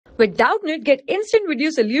With Doubtnut, get instant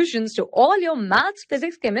video solutions to all your maths,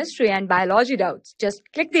 physics, chemistry, and biology doubts. Just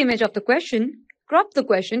click the image of the question, crop the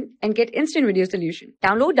question, and get instant video solution.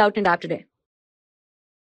 Download Doubtnut app today.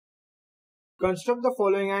 Construct the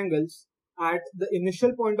following angles at the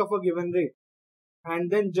initial point of a given ray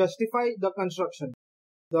and then justify the construction.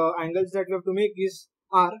 The angles that we have to make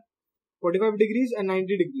are 45 degrees and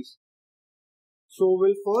 90 degrees. So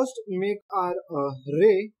we'll first make our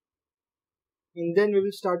ray and then we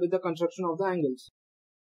will start with the construction of the angles.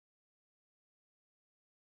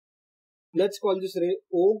 Let's call this ray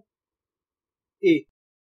OA.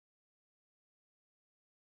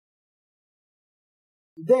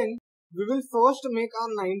 Then we will first make our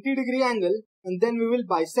 90-degree angle and then we will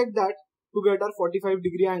bisect that to get our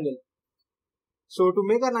 45-degree angle. So to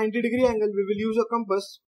make a 90-degree angle, we will use a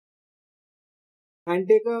compass and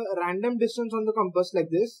take a random distance on the compass like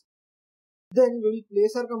this. Then we will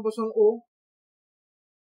place our compass on O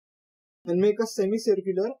and make a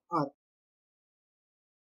semicircular arc.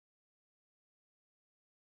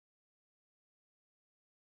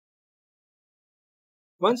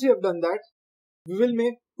 Once we have done that, we will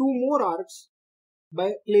make two more arcs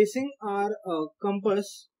by placing our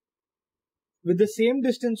compass with the same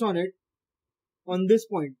distance on it on this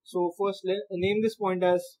point. So first name this point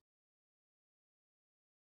as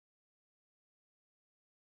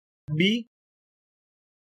B.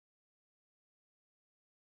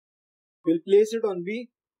 We'll place it on B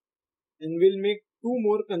and we'll make two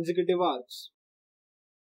more consecutive arcs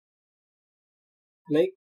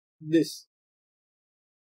like this.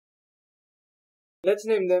 Let's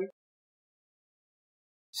name them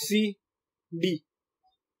C, D.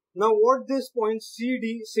 Now what this point C,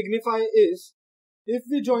 D signify is, if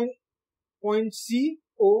we join point C,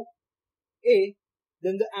 O, A,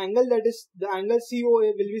 then the angle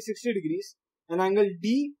COA will be 60 degrees and angle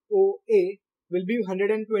DOA will be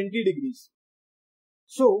 120 degrees.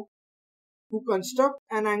 So to construct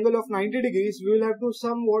an angle of 90 degrees, we will have to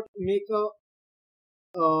somewhat make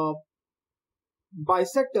a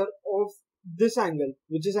bisector of this angle,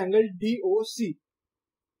 which is angle DOC.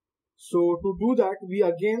 So to do that, we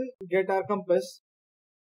again get our compass,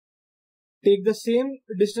 take the same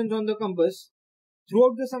distance on the compass.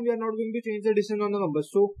 Throughout the sum, we are not going to change the distance on the compass.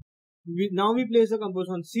 So now we place the compass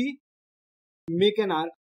on C, make an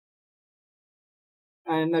arc,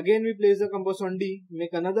 and again we place the compass on D, make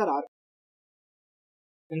another arc,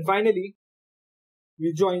 and finally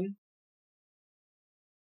we join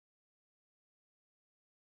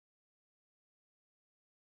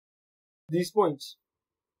these points,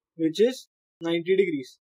 which is 90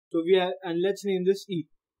 degrees. So we have, and let's name this E.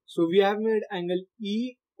 So we have made angle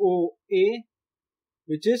EOA,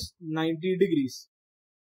 which is 90 degrees.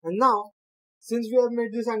 And now, since we have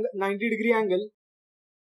made this 90-degree angle,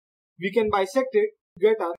 we can bisect it to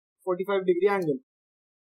get our 45-degree angle.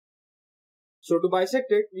 So to bisect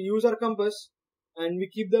it, we use our compass and we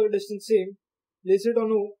keep the distance same, place it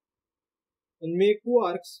on O and make two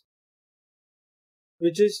arcs,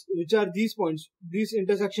 which are these points, these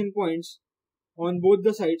intersection points on both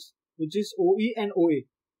the sides, which is OE and OA.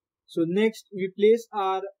 So next we place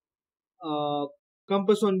our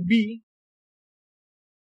compass on B,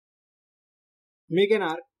 make an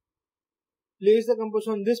arc, place the compass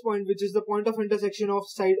on this point, which is the point of intersection of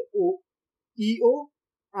side EO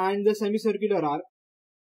and the semicircular arc,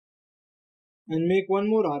 and make one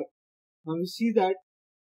more arc. Now we see that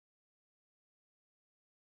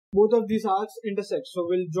both of these arcs intersect. So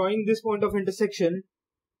we'll join this point of intersection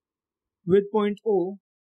with point O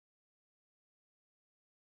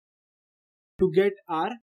to get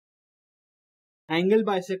our angle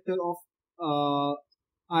bisector of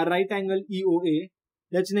our right angle EOA.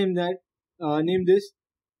 Let's name this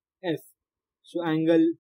F. So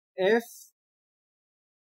angle FOA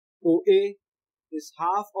is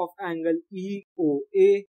half of angle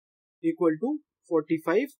EOA equal to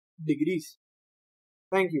 45 degrees.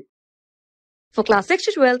 Thank you. For class 6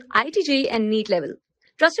 to 12, IIT JEE and NEET level.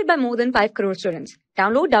 Trusted by more than 5 crore students.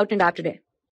 Download Doubtnut app today.